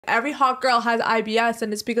Every hot girl has IBS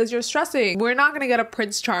and it's because you're stressing. We're not gonna get a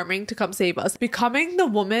Prince Charming to come save us. Becoming the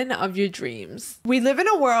woman of your dreams. We live in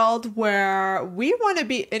a world where we want to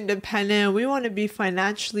be independent, we want to be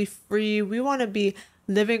financially free, we want to be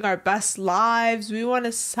living our best lives. We want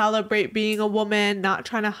to celebrate being a woman, not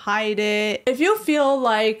trying to hide it. If you feel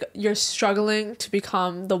like you're struggling to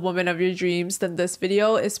become the woman of your dreams, then this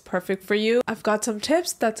video is perfect for you. I've got some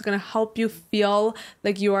tips that's going to help you feel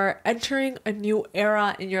like you are entering a new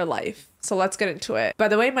era in your life. So let's get into it. By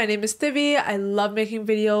the way, my name is Thivi. I love making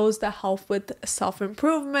videos that help with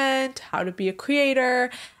self-improvement, how to be a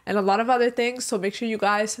creator, and a lot of other things. So make sure you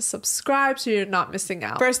guys subscribe so you're not missing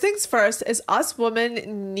out. First things first is us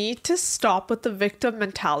women need to stop with the victim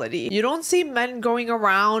mentality. You don't see men going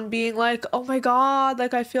around being like, oh my God,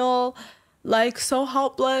 like I feel like so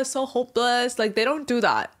helpless, so hopeless. Like they don't do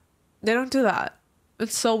that. They don't do that. And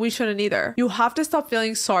so we shouldn't either. You have to stop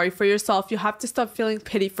feeling sorry for yourself. You have to stop feeling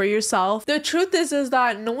pity for yourself. The truth is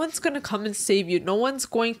that no one's gonna come and save you. No one's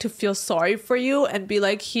going to feel sorry for you and be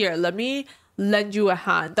like, here, let me lend you a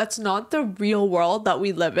hand. That's not the real world that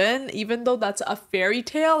we live in. Even though that's a fairy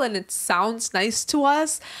tale and it sounds nice to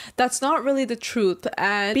us, that's not really the truth.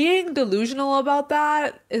 And being delusional about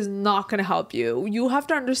that is not going to help you. You have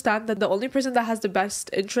to understand that the only person that has the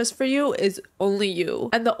best interest for you is only you.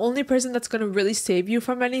 And the only person that's going to really save you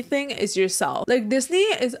from anything is yourself. Like Disney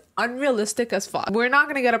is unrealistic as fuck. We're not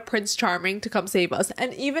going to get a Prince Charming to come save us.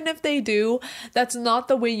 And even if they do, that's not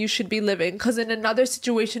the way you should be living. Because in another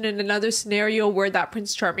situation, in another scenario, where that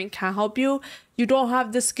Prince Charming can't help you, you don't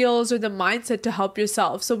have the skills or the mindset to help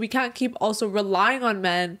yourself. So we can't keep also relying on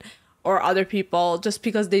men or other people just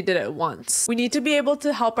because they did it once. We need to be able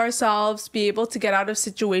to help ourselves, be able to get out of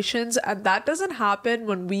situations, and that doesn't happen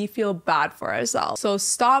when we feel bad for ourselves. So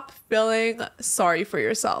stop feeling sorry for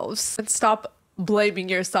yourselves and stop blaming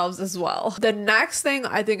yourselves as well. The next thing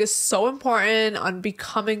I think is so important on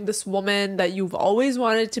becoming this woman that you've always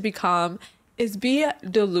wanted to become is be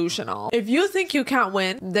delusional. If you think you can't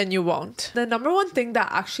win, then you won't. The number one thing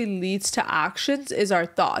that actually leads to actions is our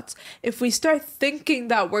thoughts. If we start thinking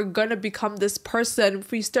that we're gonna become this person,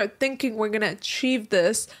 if we start thinking we're gonna achieve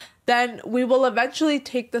this, then we will eventually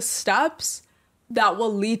take the steps that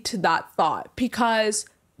will lead to that thought because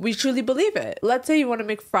we truly believe it. Let's say you want to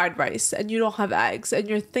make fried rice and you don't have eggs and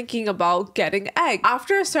you're thinking about getting eggs.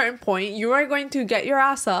 After a certain point, you are going to get your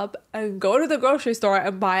ass up and go to the grocery store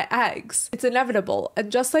and buy eggs. It's inevitable.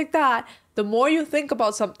 And just like that, the more you think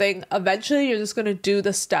about something, eventually you're just going to do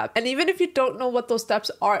the step. And even if you don't know what those steps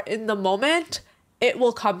are in the moment, it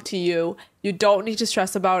will come to you. You don't need to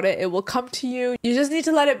stress about it. It will come to you. You just need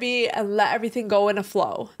to let it be and let everything go in a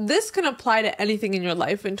flow. This can apply to anything in your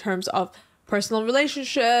life in terms of personal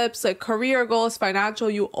relationships, like career goals, financial.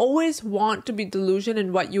 You always want to be delusional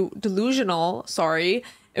in what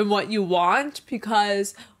you want,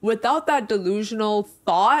 because without that delusional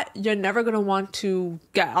thought, you're never going to want to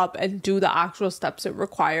get up and do the actual steps it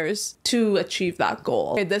requires to achieve that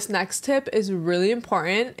goal. Okay, this next tip is really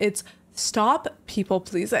important. It's stop people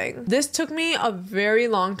pleasing. This took me a very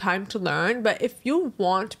long time to learn, but if you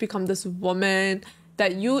want to become this woman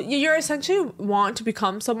that you're essentially want to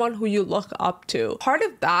become someone who you look up to, part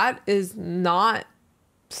of that is not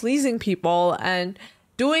pleasing people and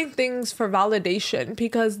doing things for validation,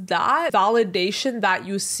 because that validation that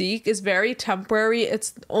you seek is very temporary.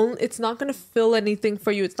 It's not going to fill anything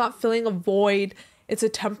for you. It's not filling a void. It's a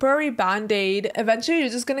temporary band-aid. Eventually you're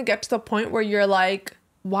just going to get to the point where you're like,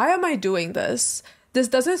 why am I doing this? This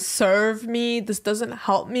doesn't serve me. This doesn't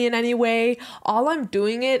help me in any way. All I'm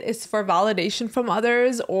doing it is for validation from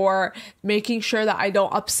others or making sure that I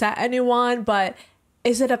don't upset anyone. But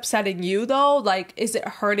is it upsetting you though? Like, is it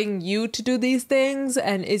hurting you to do these things?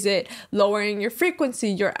 And is it lowering your frequency,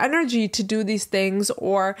 your energy to do these things,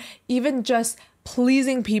 or even just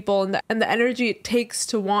pleasing people and the energy it takes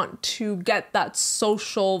to want to get that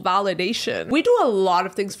social validation? We do a lot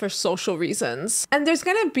of things for social reasons, and there's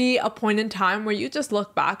gonna be a point in time where you just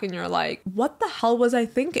look back and you're like, what the hell was I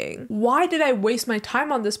thinking? Why did I waste my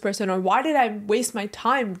time on this person? Or why did I waste my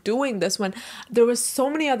time doing this when there was so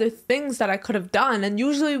many other things that I could have done? And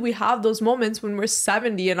usually we have those moments when we're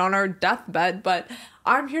 70 and on our deathbed, but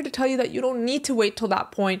I'm here to tell you that you don't need to wait till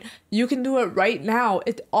that point. You can do it right now.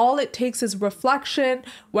 All it takes is reflection,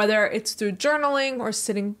 whether it's through journaling or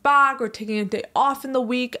sitting back or taking a day off in the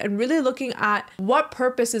week and really looking at what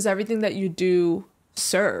purpose is everything that you do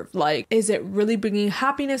serve. Like, is it really bringing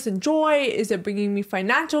happiness and joy? Is it bringing me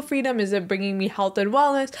financial freedom? Is it bringing me health and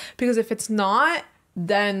wellness? Because if it's not,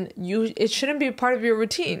 then it shouldn't be a part of your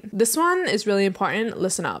routine. This one is really important.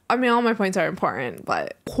 Listen up. I mean, all my points are important,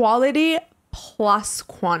 but quality plus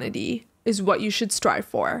quantity is what you should strive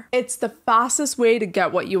for. It's the fastest way to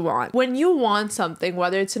get what you want. When you want something,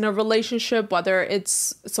 whether it's in a relationship, whether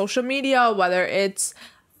it's social media, whether it's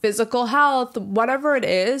physical health, whatever it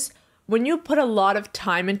is, when you put a lot of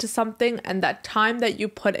time into something and that time that you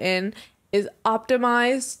put in is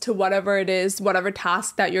optimized to whatever it is, whatever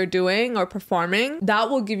task that you're doing or performing, that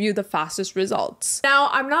will give you the fastest results. Now,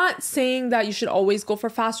 I'm not saying that you should always go for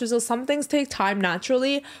fast results. Some things take time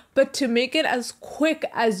naturally, but to make it as quick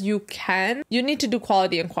as you can, you need to do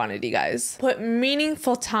quality and quantity, guys. Put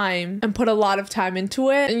meaningful time and put a lot of time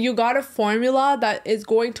into it. And you got a formula that is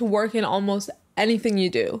going to work in almost anything you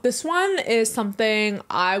do. This one is something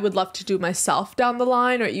I would love to do myself down the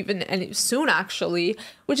line, or even soon actually,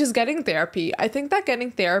 which is getting therapy. I think that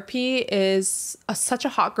getting therapy is such a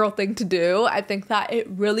hot girl thing to do. I think that it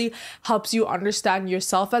really helps you understand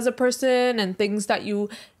yourself as a person, and things that you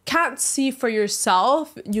can't see for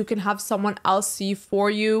yourself, you can have someone else see for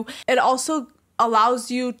you. It also allows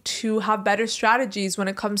you to have better strategies when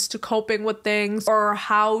it comes to coping with things, or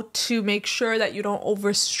how to make sure that you don't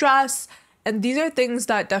overstress. And these are things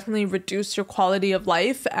that definitely reduce your quality of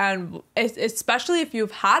life. And especially if you've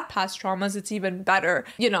had past traumas, it's even better.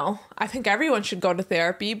 You know, I think everyone should go to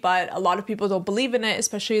therapy, but a lot of people don't believe in it,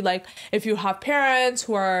 especially like if you have parents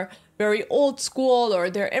who are very old school or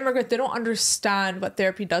they're immigrant, they don't understand what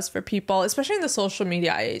therapy does for people, especially in the social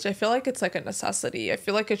media age. I feel like it's like a necessity. I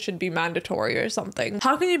feel like it should be mandatory or something.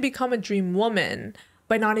 How can you become a dream woman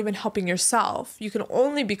by not even helping yourself? You can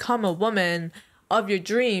only become a woman of your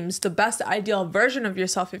dreams, the best ideal version of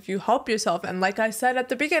yourself, if you help yourself. And like I said at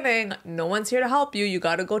the beginning, no one's here to help you. You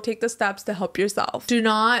got to go take the steps to help yourself.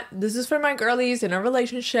 This is for my girlies in a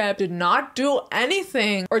relationship, do not do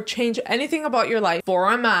anything or change anything about your life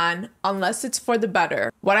for a man unless it's for the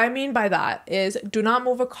better. What I mean by that is, do not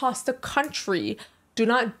move across the country. Do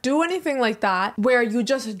not do anything like that where you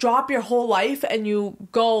just drop your whole life and you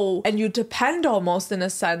go and you depend almost in a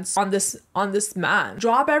sense on this man.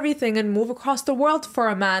 Drop everything and move across the world for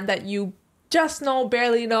a man that you just know,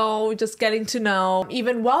 barely know, just getting to know,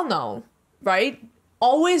 even well know, right?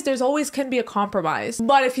 There's always can be a compromise.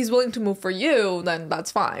 But if he's willing to move for you, then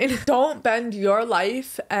that's fine. Don't bend your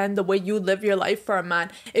life and the way you live your life for a man.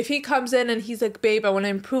 If he comes in and he's like, babe, I want to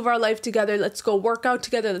improve our life together. Let's go work out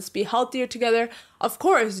together. Let's be healthier together. Of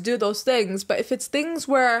course, do those things. But if it's things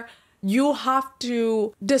where you have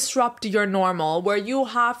to disrupt your normal, where you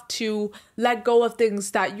have to let go of things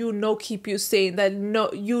that you know keep you sane, that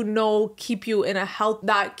keep you in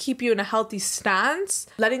a healthy stance,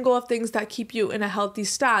 letting go of things that keep you in a healthy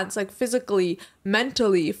stance, like physically,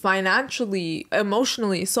 mentally, financially,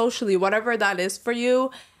 emotionally, socially, whatever that is for you.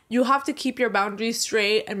 You have to keep your boundaries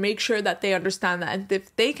straight and make sure that they understand that. And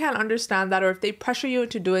if they can't understand that, or if they pressure you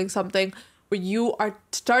into doing something where you are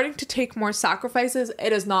starting to take more sacrifices,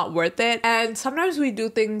 it is not worth it. And sometimes we do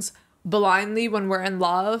things blindly when we're in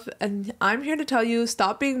love. And I'm here to tell you,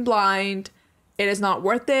 stop being blind. It is not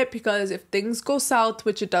worth it, because if things go south,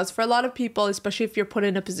 which it does for a lot of people, especially if you're put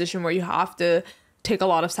in a position where you have to take a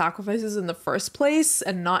lot of sacrifices in the first place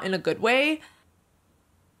and not in a good way.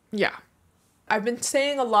 Yeah. I've been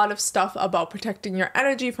saying a lot of stuff about protecting your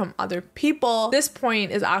energy from other people. This point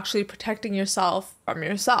is actually protecting yourself from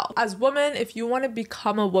yourself. As women, if you want to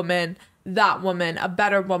become a woman, that woman, a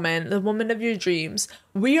better woman, the woman of your dreams,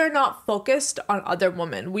 we are not focused on other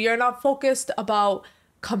women. We are not focused about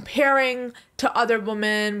comparing to other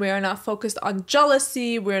women. We are not focused on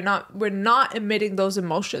jealousy. We're not emitting those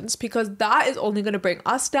emotions, because that is only going to bring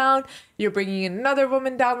us down. You're bringing another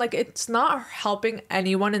woman down. Like, it's not helping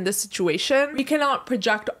anyone in this situation. We cannot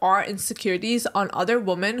project our insecurities on other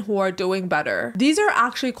women who are doing better. These are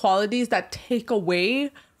actually qualities that take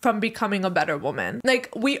away from becoming a better woman.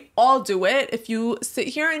 Like, we all do it. If you sit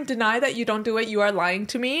here and deny that you don't do it, you are lying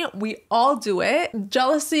to me. We all do it.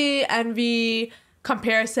 Jealousy, envy,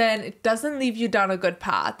 comparison, it doesn't leave you down a good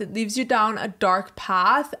path. It leaves you down a dark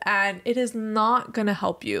path, and it is not gonna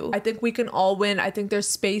help you. I think we can all win. I think there's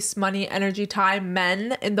space, money, energy, time,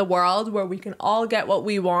 men in the world where we can all get what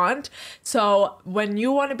we want. So when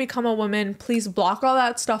you want to become a woman, please block all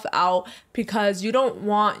that stuff out, because you don't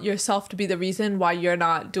want yourself to be the reason why you're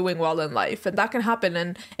not doing well in life. And that can happen,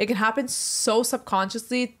 and it can happen so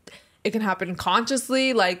subconsciously. It can happen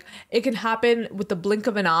consciously, like it can happen with the blink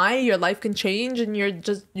of an eye. Your life can change and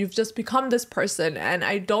you've just become this person. And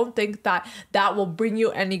I don't think that will bring you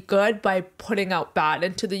any good by putting out bad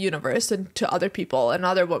into the universe and to other people and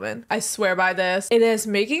other women. I swear by this. It is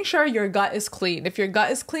making sure your gut is clean. If your gut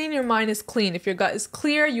is clean, your mind is clean. If your gut is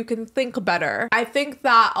clear, you can think better. I think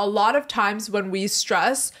that a lot of times when we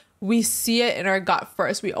stress, we see it in our gut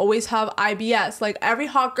first. We always have IBS. Like every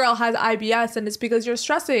hot girl has IBS, and it's because you're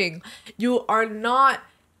stressing. You are not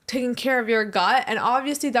taking care of your gut, and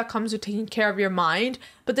obviously that comes with taking care of your mind,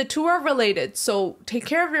 but the two are related. So take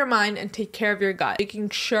care of your mind and take care of your gut, making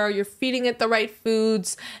sure you're feeding it the right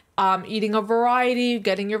foods, eating a variety,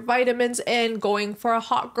 getting your vitamins in, going for a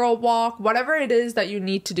hot girl walk, whatever it is that you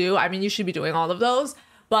need to do. I mean, you should be doing all of those,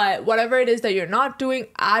 but whatever it is that you're not doing,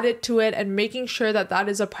 add it to it, and making sure that that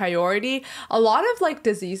is a priority. A lot of like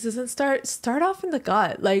diseases and start off in the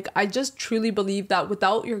gut. Like I just truly believe that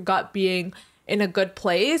without your gut being in a good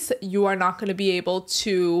place, you are not going to be able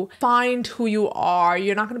to find who you are.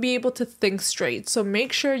 You're not going to be able to think straight. So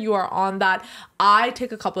make sure you are on that. I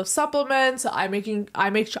take a couple of supplements. I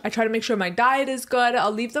try to make sure my diet is good.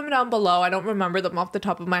 I'll leave them down below. I don't remember them off the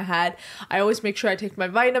top of my head. I always make sure I take my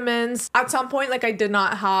vitamins. At some point, like I did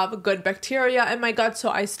not have good bacteria in my gut,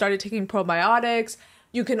 so I started taking probiotics.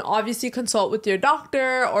 You can obviously consult with your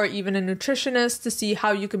doctor or even a nutritionist to see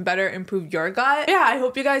how you can better improve your gut. Yeah, I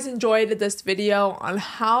hope you guys enjoyed this video on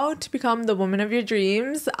how to become the woman of your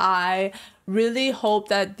dreams. I really hope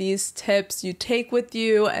that these tips you take with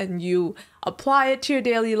you and you apply it to your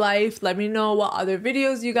daily life. Let me know what other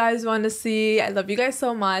videos you guys want to see. I love you guys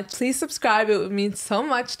so much. Please subscribe. It would mean so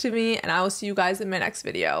much to me, and I will see you guys in my next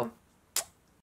video.